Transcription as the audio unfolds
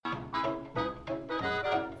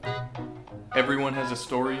Everyone has a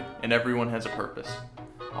story and everyone has a purpose.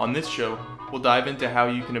 On this show, we'll dive into how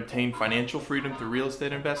you can obtain financial freedom through real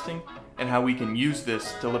estate investing and how we can use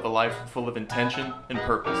this to live a life full of intention and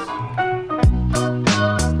purpose.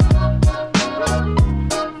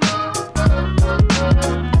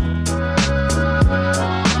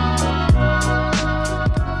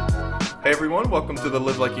 Hey everyone, welcome to the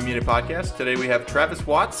Live Like You Mean It podcast. Today we have Travis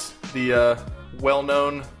Watts, the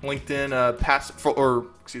well-known LinkedIn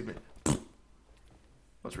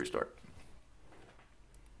Let's restart.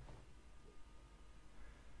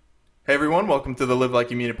 Hey everyone, welcome to the Live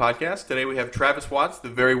Like You Mean It podcast. Today we have Travis Watts, the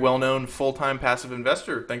very well-known full-time passive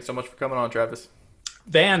investor. Thanks so much for coming on, Travis.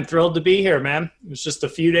 Van, thrilled to be here, man. It was just a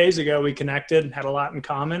few days ago we connected and had a lot in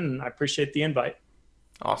common, and I appreciate the invite.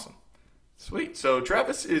 Awesome. Sweet. So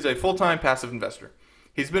Travis is a full-time passive investor.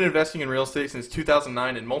 He's been investing in real estate since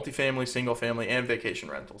 2009 in multifamily, single-family, and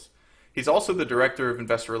vacation rentals. He's also the director of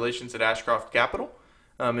investor relations at Ashcroft Capital.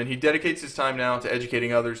 And he dedicates his time now to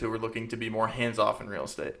educating others who are looking to be more hands-off in real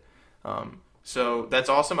estate. So that's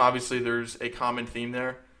awesome. Obviously, there's a common theme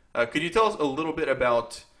there. Could you tell us a little bit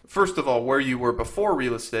about, first of all, where you were before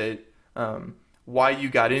real estate, why you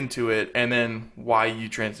got into it, and then why you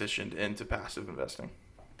transitioned into passive investing?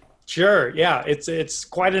 Sure. Yeah, it's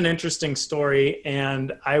quite an interesting story,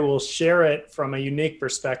 and I will share it from a unique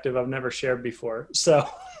perspective I've never shared before. So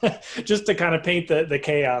just to kind of paint the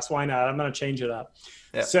chaos, why not? I'm going to change it up.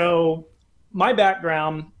 Yeah. So my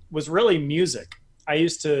background was really music. I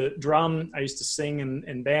used to drum. I used to sing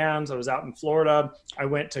in bands. I was out in Florida. I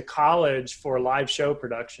went to college for live show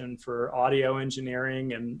production for audio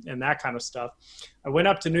engineering and that kind of stuff. I went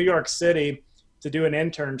up to New York City to do an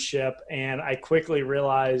internship, and I quickly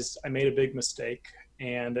realized I made a big mistake,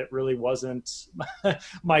 and it really wasn't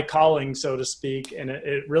my calling, so to speak. And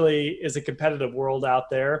it really is a competitive world out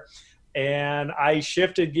there. And I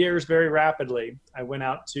shifted gears very rapidly. I went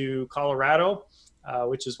out to Colorado,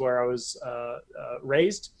 which is where I was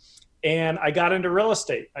raised, and I got into real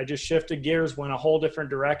estate. I just shifted gears, went a whole different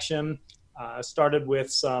direction. Started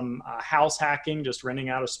with some house hacking, just renting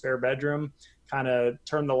out a spare bedroom, kind of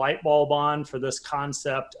turned the light bulb on for this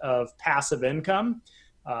concept of passive income.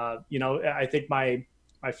 I think my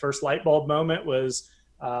first light bulb moment was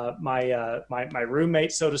my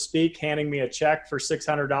roommate, so to speak, handing me a check for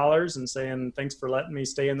 $600 and saying, thanks for letting me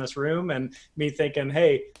stay in this room. And me thinking,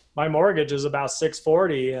 hey, my mortgage is about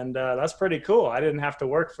 $640, and that's pretty cool. I didn't have to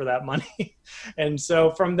work for that money. And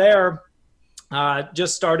so from there,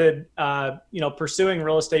 just started, pursuing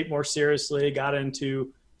real estate more seriously, got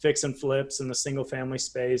into fix and flips in the single family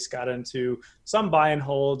space, got into some buy and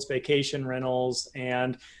holds, vacation rentals,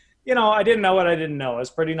 and I didn't know what I didn't know. I was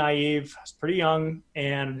pretty naive. I was pretty young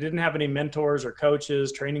and didn't have any mentors or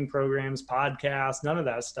coaches, training programs, podcasts, none of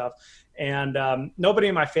that stuff. And nobody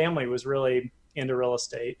in my family was really into real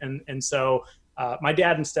estate. And so my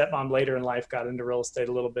dad and stepmom later in life got into real estate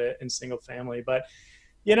a little bit in single family. But,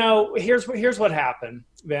 here's what happened,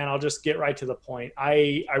 Van. I'll just get right to the point.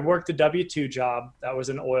 I worked a W-2 job. That was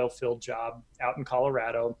an oil field job out in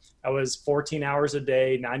Colorado. That was 14 hours a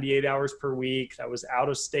day, 98 hours per week. That was out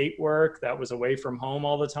of state work. That was away from home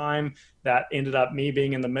all the time. That ended up me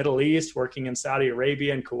being in the Middle East, working in Saudi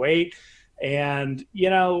Arabia and Kuwait. And,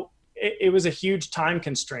 it was a huge time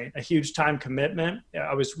constraint, a huge time commitment.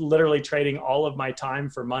 I was literally trading all of my time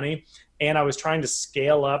for money, and I was trying to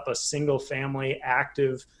scale up a single family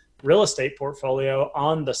active real estate portfolio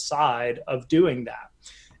on the side of doing that.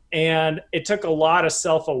 And it took a lot of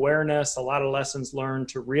self-awareness, a lot of lessons learned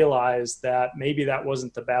to realize that maybe that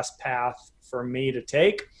wasn't the best path for me to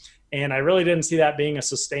take. And I really didn't see that being a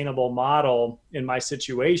sustainable model in my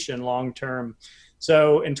situation long-term.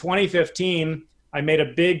 So in 2015, I made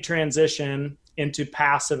a big transition into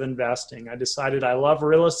passive investing. I decided I love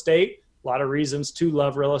real estate, a lot of reasons to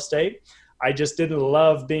love real estate. I just didn't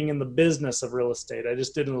love being in the business of real estate. I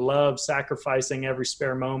just didn't love sacrificing every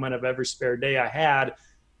spare moment of every spare day I had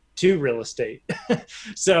to real estate.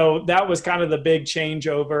 So that was kind of the big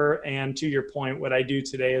changeover. And to your point, what I do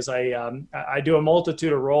today is I do a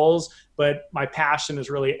multitude of roles, but my passion is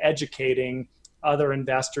really educating other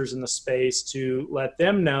investors in the space to let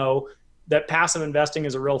them know that passive investing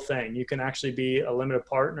is a real thing. You can actually be a limited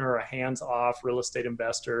partner or a hands-off real estate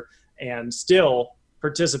investor and still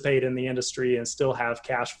participate in the industry and still have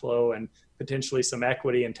cash flow and potentially some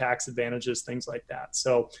equity and tax advantages, things like that.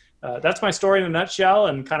 So that's my story in a nutshell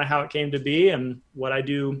and kind of how it came to be and what I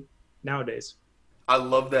do nowadays. I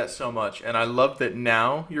love that so much. And I love that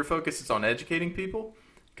now your focus is on educating people,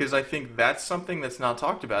 because I think that's something that's not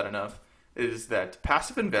talked about enough, is that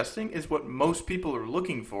passive investing is what most people are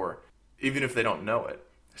looking for, even if they don't know it.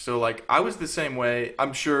 So like I was the same way.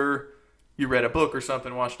 I'm sure you read a book or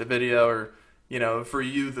something, watched a video, or for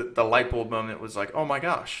you, the light bulb moment was like, oh my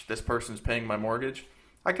gosh, this person's paying my mortgage.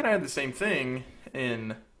 I kind of had the same thing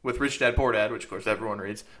in with Rich Dad Poor Dad, which of course everyone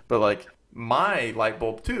reads, but like my light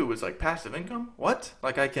bulb too was like passive income. What?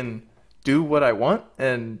 Like I can do what I want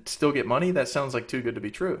and still get money? That sounds like too good to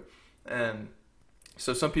be true. And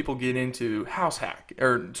so some people get into house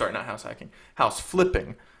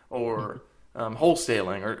flipping, or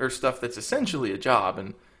wholesaling, or stuff that's essentially a job.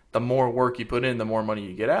 And the more work you put in, the more money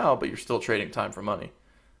you get out, but you're still trading time for money.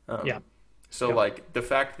 Yeah. So like the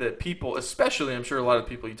fact that people, especially I'm sure a lot of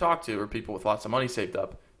people you talk to are people with lots of money saved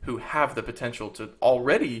up who have the potential to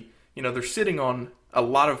already, they're sitting on a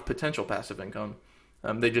lot of potential passive income.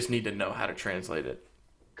 They just need to know how to translate it.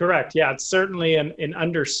 Correct. Yeah, it's certainly an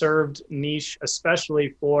underserved niche,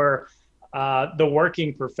 especially for the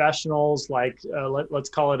working professionals. Like let's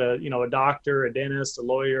call it a doctor, a dentist, a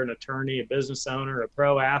lawyer, an attorney, a business owner, a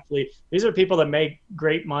pro athlete. These are people that make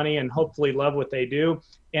great money and hopefully love what they do.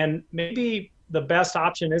 And maybe the best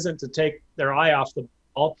option isn't to take their eye off the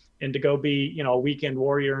ball and to go be a weekend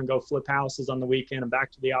warrior and go flip houses on the weekend and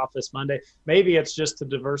back to the office Monday. Maybe it's just to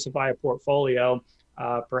diversify a portfolio.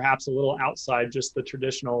 Perhaps a little outside just the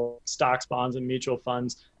traditional stocks, bonds, and mutual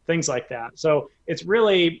funds, things like that. So it's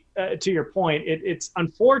really, to your point, it's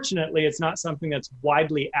unfortunately, it's not something that's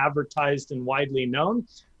widely advertised and widely known,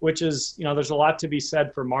 which is, there's a lot to be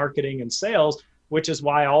said for marketing and sales, which is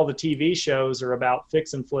why all the TV shows are about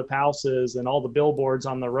fix and flip houses, and all the billboards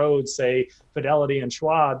on the road say Fidelity and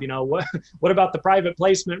Schwab. What about the private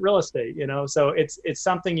placement real estate? So it's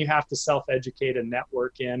something you have to self-educate and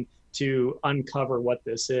network in to uncover what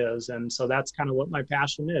this is. And so that's kind of what my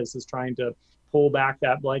passion is trying to pull back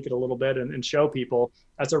that blanket a little bit and show people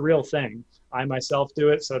that's a real thing. I myself do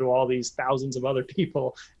it. So do all these thousands of other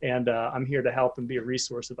people. And I'm here to help and be a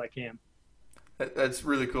resource if I can. That's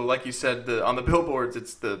really cool. Like you said, on the billboards,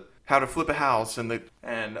 it's the how to flip a house and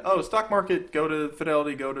stock market, go to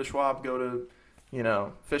Fidelity, go to Schwab, go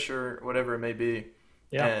to, Fisher, whatever it may be.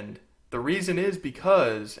 Yeah. And the reason is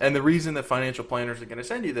because, and the reason that financial planners are going to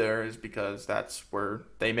send you there is because that's where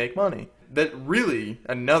they make money. That really,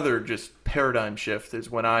 another just paradigm shift is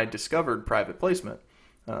when I discovered private placement.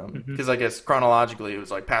 Because I guess chronologically it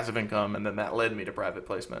was like passive income, and then that led me to private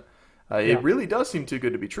placement. It really does seem too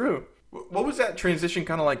good to be true. What was that transition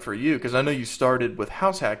kind of like for you? Because I know you started with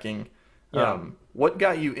house hacking. What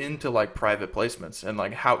got you into like private placements, and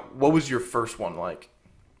like what was your first one like?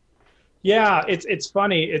 Yeah, it's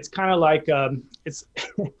funny. It's kind of like it's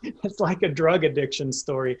it's like a drug addiction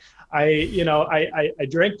story. I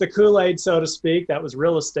drank the Kool-Aid, so to speak. That was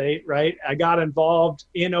real estate, right? I got involved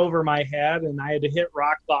in over my head, and I had to hit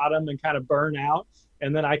rock bottom and kind of burn out.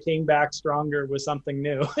 And then I came back stronger with something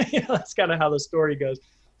new. That's kind of how the story goes.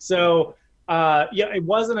 So it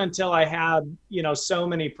wasn't until I had so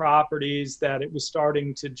many properties that it was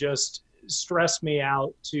starting to just stress me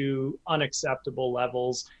out to unacceptable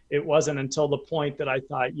levels. It wasn't until the point that I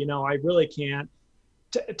thought, I really can't,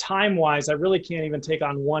 time-wise, I really can't even take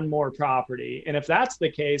on one more property. And if that's the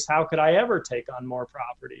case, how could I ever take on more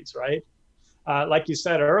properties, right? Like you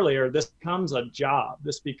said earlier, this becomes a job.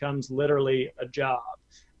 This becomes literally a job.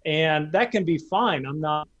 And that can be fine. I'm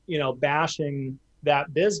not, bashing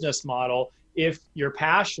that business model. If you're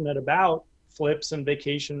passionate about flips and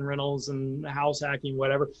vacation rentals and house hacking,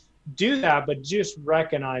 whatever, do that, but just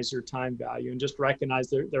recognize your time value and just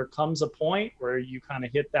recognize there comes a point where you kind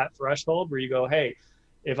of hit that threshold where you go, hey,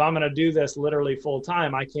 if I'm going to do this literally full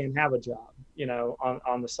time, I can't have a job,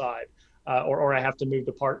 on the side, or I have to move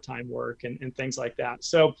to part-time work and things like that.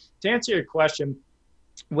 So to answer your question,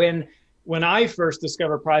 when I first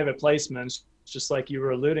discovered private placements, just like you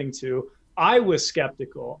were alluding to, I was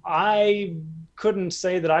skeptical. I couldn't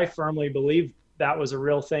say that I firmly believed that was a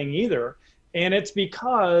real thing either. And it's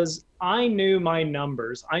because I knew my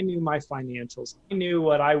numbers. I knew my financials. I knew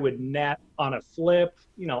what I would net on a flip,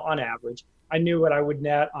 on average. I knew what I would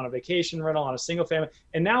net on a vacation rental, on a single family.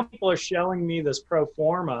 And now people are showing me this pro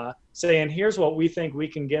forma saying, here's what we think we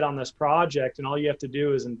can get on this project. And all you have to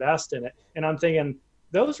do is invest in it. And I'm thinking,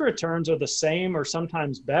 those returns are the same or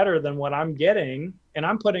sometimes better than what I'm getting. And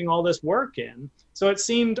I'm putting all this work in. So it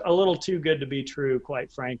seemed a little too good to be true,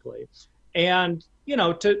 quite frankly. And,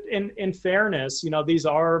 in fairness, these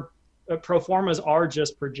are pro formas are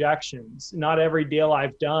just projections. Not every deal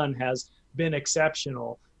I've done has been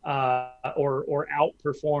exceptional or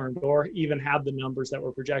outperformed or even had the numbers that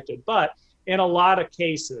were projected. But in a lot of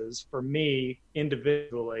cases, for me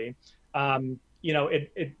individually,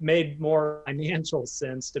 it made more financial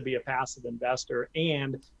sense to be a passive investor,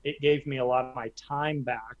 and it gave me a lot of my time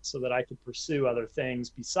back so that I could pursue other things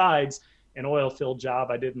besides an oil field job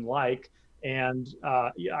I didn't like And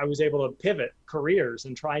yeah, I was able to pivot careers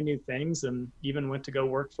and try new things, and even went to go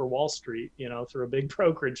work for Wall Street, through a big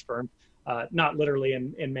brokerage firm. Not literally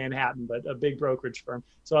in Manhattan, but a big brokerage firm,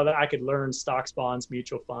 so that I could learn stocks, bonds,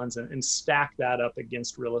 mutual funds, and stack that up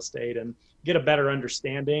against real estate and get a better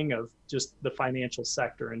understanding of just the financial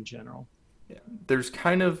sector in general. Yeah. There's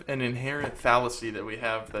kind of an inherent fallacy that we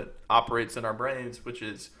have that operates in our brains, which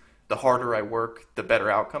is the harder I work, the better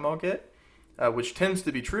outcome I'll get, which tends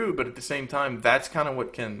to be true, but at the same time, that's kind of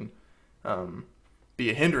what can be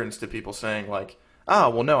a hindrance to people saying like,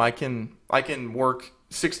 well, no, I can work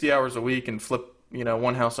 60 hours a week and flip,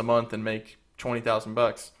 one house a month and make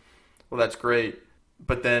 $20,000. Well, that's great.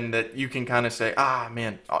 But then that you can kind of say,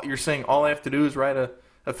 man, you're saying all I have to do is write a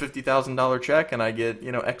 $50,000 check and I get,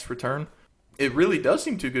 X return. It really does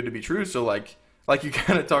seem too good to be true. So like you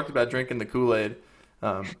kind of talked about drinking the Kool-Aid.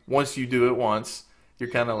 Once you do it once, you're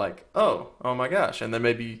kind of like, oh my gosh. And then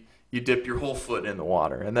maybe you dip your whole foot in the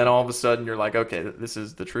water. And then all of a sudden you're like, okay, this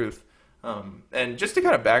is the truth. And just to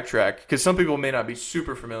kind of backtrack, because some people may not be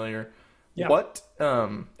super familiar, Yeah. what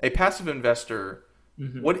a passive investor,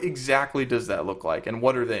 Mm-hmm. what exactly does that look like, and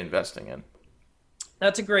what are they investing in?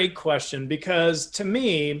 That's a great question, because to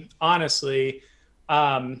me, honestly,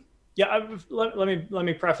 let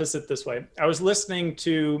me preface it this way. I was listening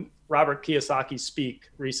to Robert Kiyosaki speak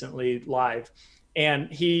recently live,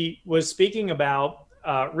 and he was speaking about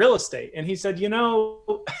real estate, and he said,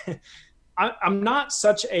 I'm not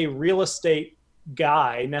such a real estate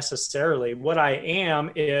guy necessarily. What I am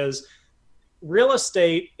is real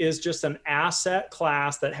estate is just an asset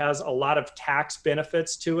class that has a lot of tax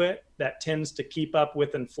benefits to it that tends to keep up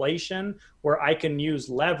with inflation, where I can use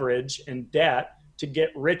leverage and debt to get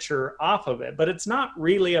richer off of it. But it's not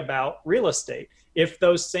really about real estate. If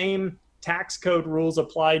those same tax code rules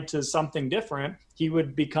applied to something different, he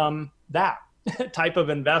would become that type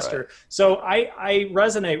of investor. Right. So I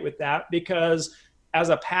resonate with that, because as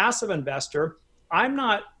a passive investor, I'm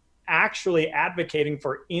not actually advocating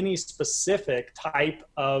for any specific type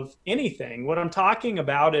of anything. What I'm talking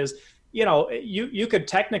about is, you could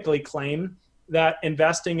technically claim that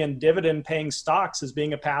investing in dividend paying stocks is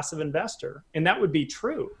being a passive investor. And that would be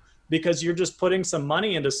true, because you're just putting some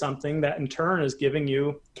money into something that in turn is giving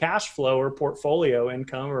you cash flow or portfolio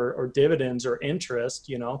income or dividends or interest.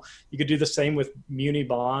 You could do the same with muni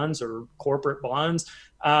bonds or corporate bonds.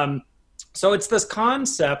 So it's this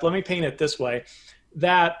concept, let me paint it this way,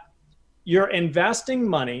 that you're investing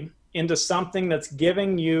money into something that's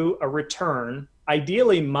giving you a return,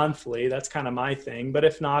 ideally monthly. That's kind of my thing, but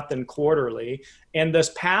if not, then quarterly. And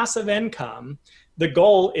this passive income, the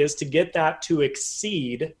goal is to get that to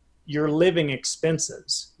exceed your living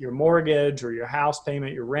expenses, your mortgage or your house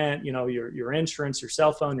payment, your rent, your insurance, your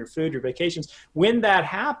cell phone, your food, your vacations. When that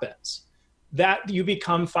happens, that you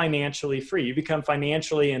become financially free. You become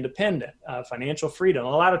financially independent, financial freedom, a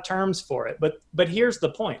lot of terms for it. But here's the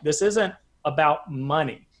point. This isn't about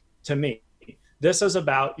money to me. This is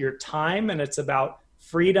about your time, and it's about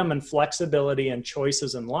freedom and flexibility and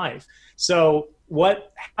choices in life. So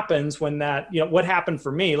what happens when that, what happened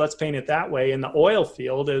for me, let's paint it that way, in the oil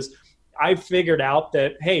field is I figured out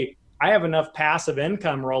that, hey, I have enough passive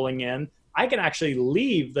income rolling in. I can actually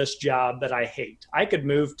leave this job that I hate. I could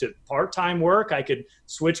move to part-time work. I could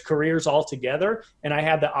switch careers altogether. And I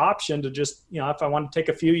had the option to just, if I want to take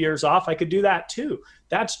a few years off, I could do that too.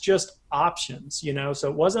 That's just options, so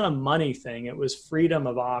it wasn't a money thing. It was freedom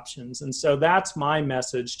of options. And so that's my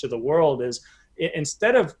message to the world is,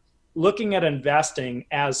 instead of looking at investing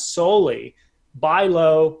as solely buy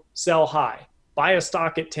low, sell high, buy a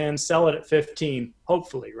stock at 10, sell it at 15,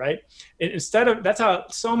 hopefully, right? Instead of, that's how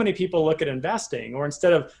so many people look at investing. Or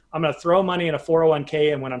instead of, I'm going to throw money in a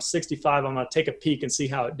 401k and when I'm 65, I'm going to take a peek and see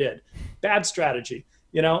how it did. Bad strategy,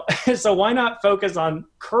 So why not focus on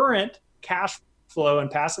current cash flow and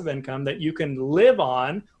passive income that you can live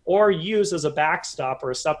on or use as a backstop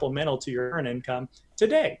or a supplemental to your current income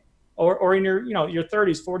today, or in your, your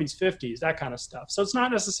 30s, 40s, 50s, that kind of stuff. So it's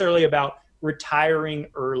not necessarily about retiring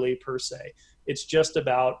early per se. It's just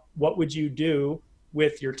about what would you do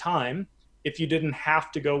with your time if you didn't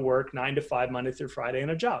have to go work 9 to 5 Monday through Friday in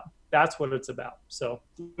a job. That's what it's about. So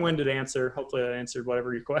long-winded answer. Hopefully that answered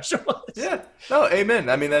whatever your question was. Yeah. No, amen.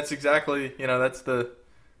 I mean, that's exactly, that's the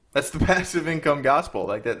passive income gospel.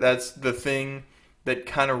 Like that's the thing that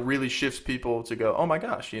kind of really shifts people to go, oh my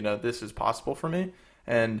gosh, this is possible for me.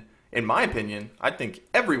 And in my opinion, I think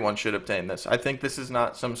everyone should obtain this. I think this is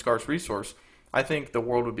not some scarce resource. I think the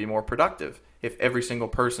world would be more productive if every single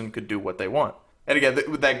person could do what they want. And again,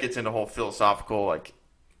 that gets into whole philosophical,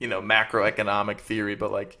 macroeconomic theory.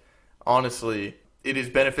 But honestly, it is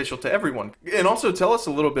beneficial to everyone. And also tell us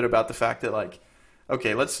a little bit about the fact that, like,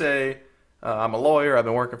 okay, let's say I'm a lawyer, I've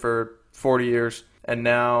been working for 40 years, and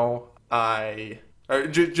now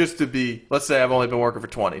just to be, let's say I've only been working for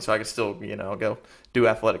 20, so I can still, go do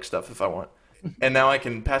athletic stuff if I want. And now I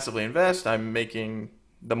can passively invest. I'm making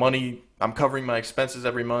the money, I'm covering my expenses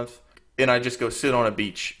every month, and I just go sit on a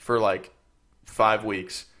beach for like 5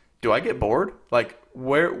 weeks. Do I get bored? Like,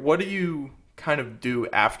 what do you kind of do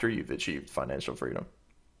after you've achieved financial freedom?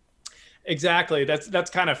 Exactly. That's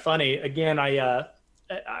kind of funny. Again, I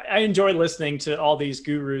enjoy listening to all these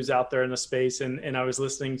gurus out there in the space, and I was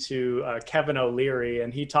listening to Kevin O'Leary,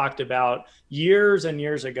 and he talked about years and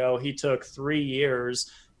years ago, he took 3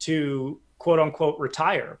 years to quote unquote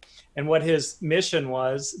retire. And what his mission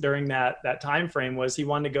was during that time frame was he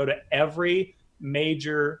wanted to go to every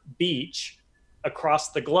major beach across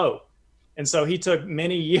the globe. And so he took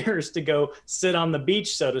many years to go sit on the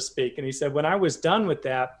beach, so to speak. And he said, when I was done with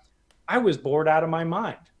that, I was bored out of my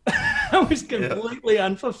mind. I was completely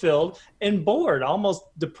unfulfilled and bored, almost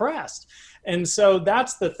depressed. And so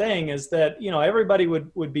that's the thing, is that, everybody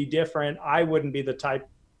would be different. I wouldn't be the type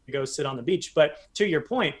to go sit on the beach. But to your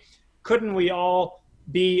point, couldn't we all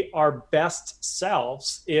be our best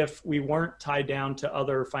selves if we weren't tied down to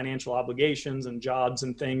other financial obligations and jobs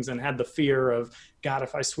and things, and had the fear of, God,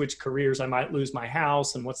 if I switch careers, I might lose my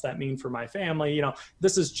house, and what's that mean for my family?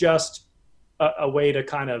 This is just a way to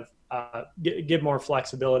kind of give more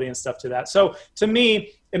flexibility and stuff to that. So to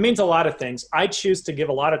me, it means a lot of things. I choose to give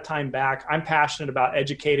a lot of time back. I'm passionate about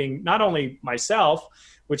educating not only myself,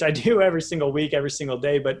 which I do every single week, every single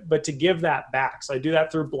day, but to give that back. So I do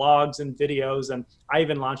that through blogs and videos. And I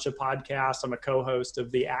even launched a podcast. I'm a co-host of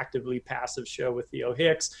the Actively Passive Show with Theo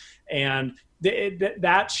Hicks. And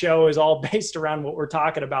that show is all based around what we're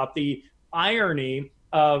talking about, the irony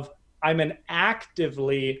of I'm an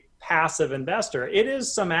actively passive investor. It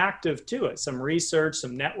is some active to it, some research,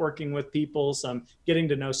 some networking with people, some getting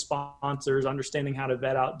to know sponsors, understanding how to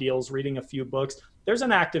vet out deals, reading a few books. There's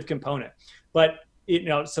an active component. But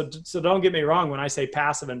so don't get me wrong. When I say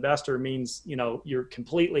passive investor means, you're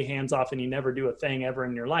completely hands off and you never do a thing ever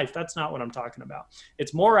in your life. That's not what I'm talking about.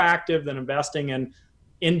 It's more active than investing in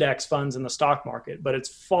index funds in the stock market, but it's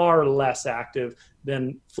far less active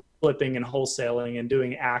than flipping and wholesaling and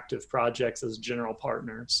doing active projects as a general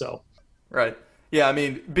partner. So, right. Yeah. I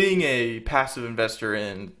mean, being a passive investor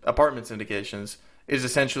in apartment syndications is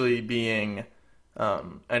essentially being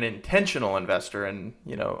an intentional investor and,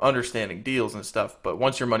 understanding deals and stuff. But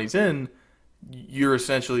once your money's in, you're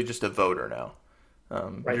essentially just a voter now.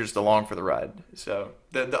 Right. You're just along for the ride. So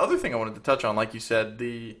the other thing I wanted to touch on, like you said,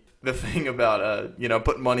 the thing about,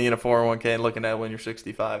 putting money in a 401k and looking at it when you're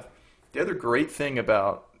 65. The other great thing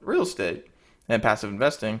about real estate and passive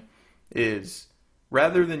investing is,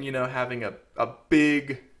 rather than, having a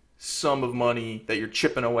big sum of money that you're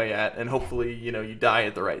chipping away at and hopefully, you die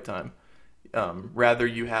at the right time, rather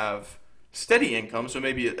you have steady income, so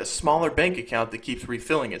maybe a smaller bank account that keeps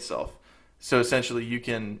refilling itself. So essentially you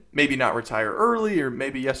can maybe not retire early, or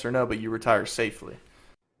maybe yes or no, but you retire safely.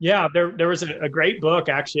 Yeah, there was a great book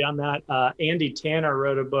actually on that. Andy Tanner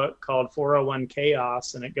wrote a book called 401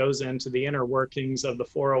 Chaos, and it goes into the inner workings of the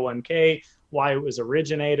 401k, why it was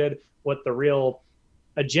originated, what the real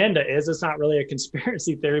agenda is. It's not really a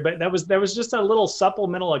conspiracy theory, but there was just a little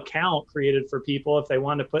supplemental account created for people if they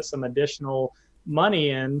wanted to put some additional money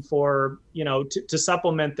in for, to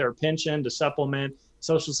supplement their pension, to supplement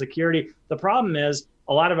Social Security. The problem is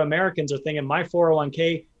a lot of Americans are thinking my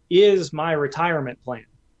 401k is my retirement plan.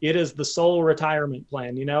 It is the sole retirement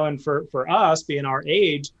plan, and for us being our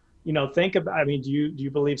age, think about, do you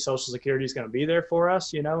believe Social Security is going to be there for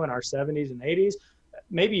us, in our 70s and 80s?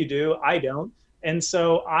 Maybe you do. I don't. And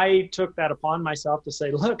so I took that upon myself to say,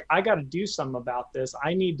 look, I got to do something about this.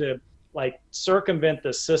 I need to circumvent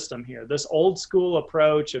the system here. This old school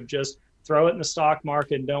approach of just throw it in the stock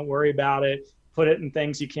market and don't worry about it. Put it in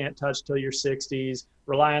things you can't touch till your 60s,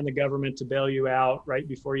 rely on the government to bail you out right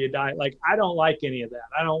before you die. I don't like any of that.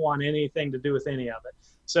 I don't want anything to do with any of it.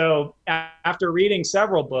 So after reading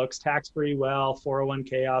several books, Tax-Free Wealth, 401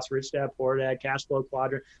 Chaos, Rich Dad, Poor Dad, Cash Flow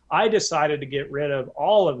Quadrant, I decided to get rid of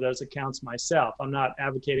all of those accounts myself. I'm not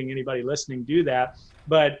advocating anybody listening do that,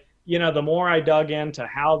 but the more I dug into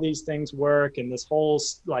how these things work and this whole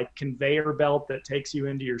conveyor belt that takes you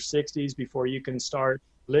into your 60s before you can start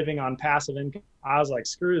living on passive income, I was like,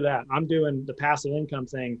 screw that. I'm doing the passive income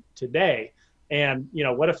thing today. And,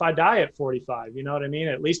 what if I die at 45? You know what I mean?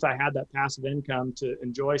 At least I had that passive income to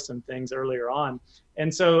enjoy some things earlier on.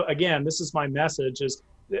 And so, again, this is my message is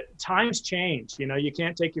that times change. You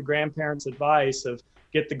can't take your grandparents' advice of,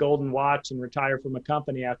 get the golden watch and retire from a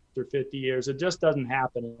company after 50 years. It just doesn't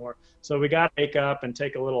happen anymore. So we got to wake up and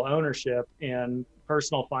take a little ownership in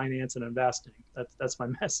personal finance and investing. That's my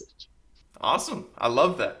message. Awesome. I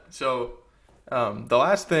love that. So the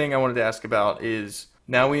last thing I wanted to ask about is,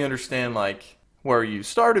 now we understand like where you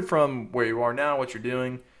started from, where you are now, what you're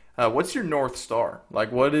doing. What's your North Star?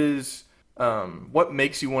 Like what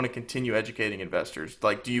makes you want to continue educating investors?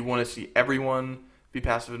 Like, do you want to see everyone be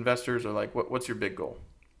passive investors, or like what's your big goal?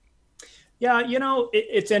 Yeah,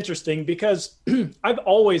 it's interesting because I've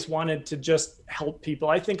always wanted to just help people.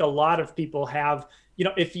 I think a lot of people have,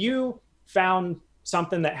 if you found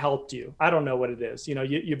something that helped you, I don't know what it is.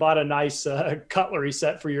 You bought a nice cutlery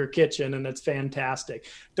set for your kitchen and it's fantastic.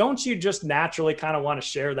 Don't you just naturally kind of want to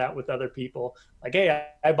share that with other people? Like, hey,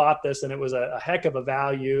 I bought this and it was a heck of a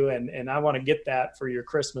value, and I want to get that for your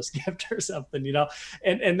Christmas gift or something,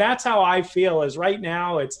 and that's how I feel. Is right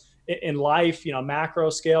now it's in life, macro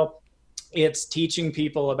scale, it's teaching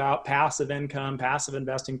people about passive income, passive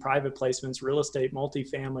investing, private placements, real estate,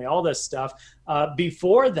 multifamily, all this stuff.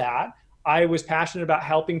 Before that, I was passionate about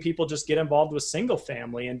helping people just get involved with single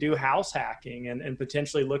family and do house hacking and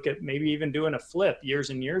potentially look at maybe even doing a flip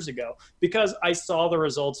years and years ago, because I saw the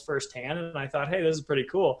results firsthand and I thought, hey, this is pretty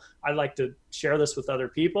cool. I'd like to share this with other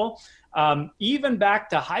people. Even back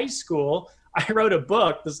to high school, I wrote a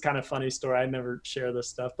book. This is kind of a funny story. I never share this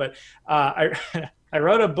stuff, but I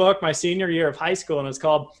wrote a book my senior year of high school, and it's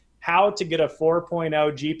called How to Get a 4.0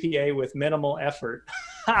 GPA with Minimal Effort.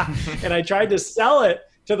 And I tried to sell it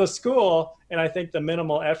to the school, and I think the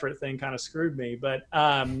minimal effort thing kind of screwed me. But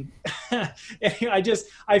I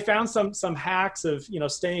found some hacks of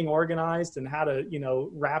staying organized and how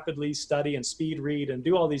to rapidly study and speed read and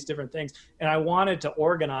do all these different things. And I wanted to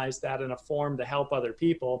organize that in a form to help other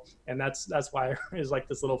people, and that's why it's like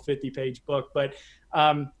this little 50-page book. But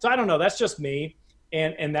so I don't know. That's just me.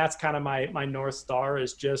 And that's kind of my North Star,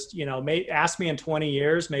 is just, ask me in 20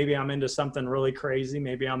 years, maybe I'm into something really crazy.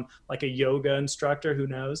 Maybe I'm like a yoga instructor, who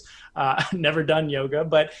knows? Never done yoga,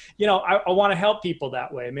 but, I want to help people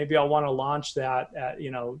that way. Maybe I'll want to launch that,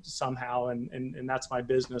 somehow, and that's my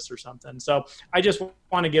business or something. So I just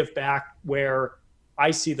want to give back where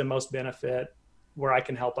I see the most benefit, where I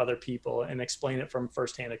can help other people and explain it from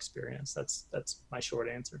firsthand experience. That's my short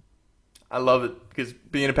answer. I love it, because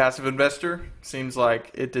being a passive investor seems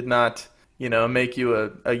like it did not, make you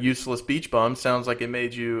a useless beach bum. Sounds like it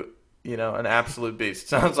made you, an absolute beast.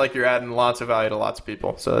 Sounds like you're adding lots of value to lots of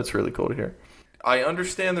people. So that's really cool to hear. I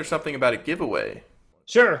understand there's something about a giveaway.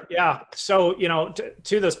 Sure. Yeah. So,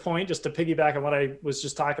 to this point, just to piggyback on what I was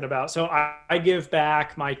just talking about. So I give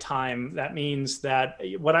back my time. That means that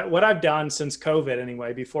what I've done since COVID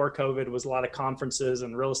anyway, before COVID was a lot of conferences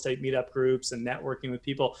and real estate meetup groups and networking with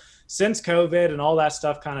people. Since COVID and all that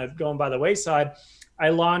stuff kind of going by the wayside, I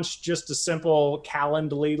launched just a simple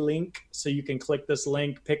Calendly link. So you can click this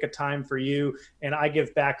link, pick a time for you, and I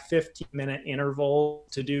give back 15-minute interval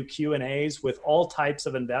to do Q&As with all types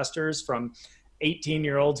of investors, from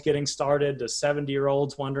 18-year-olds getting started to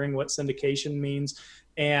 70-year-olds wondering what syndication means.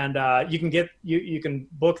 And you can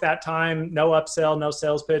book that time. No upsell, no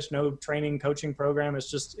sales pitch, no training, coaching program. It's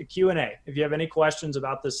just a Q&A. If you have any questions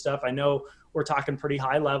about this stuff, I know we're talking pretty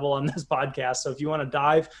high level on this podcast. So if you want to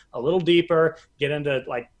dive a little deeper, get into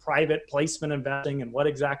like private placement investing and what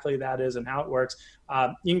exactly that is and how it works,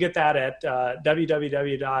 you can get that at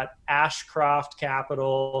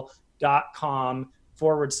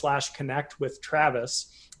www.ashcroftcapital.com/connect with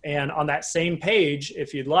Travis. And on that same page,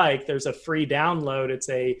 if you'd like, there's a free download. It's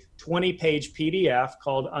a 20-page PDF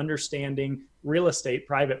called Understanding Real Estate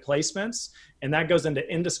Private Placements. And that goes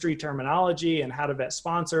into industry terminology and how to vet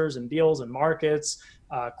sponsors and deals and markets,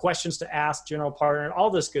 questions to ask general partner, all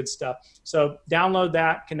this good stuff. So download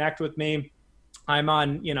that, connect with me. I'm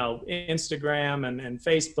on, Instagram and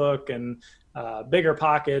Facebook and Bigger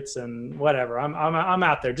Pockets and whatever. I'm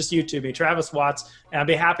out there. Just YouTube me, Travis Watts, and I'd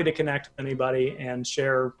be happy to connect with anybody and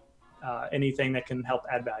share anything that can help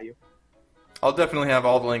add value. I'll definitely have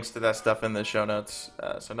all the links to that stuff in the show notes,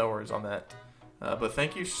 so no worries on that. But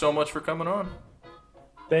thank you so much for coming on.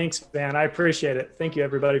 Thanks, man. I appreciate it. Thank you,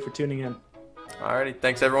 everybody, for tuning in. Alrighty.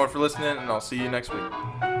 Thanks, everyone, for listening, and I'll see you next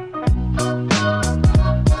week.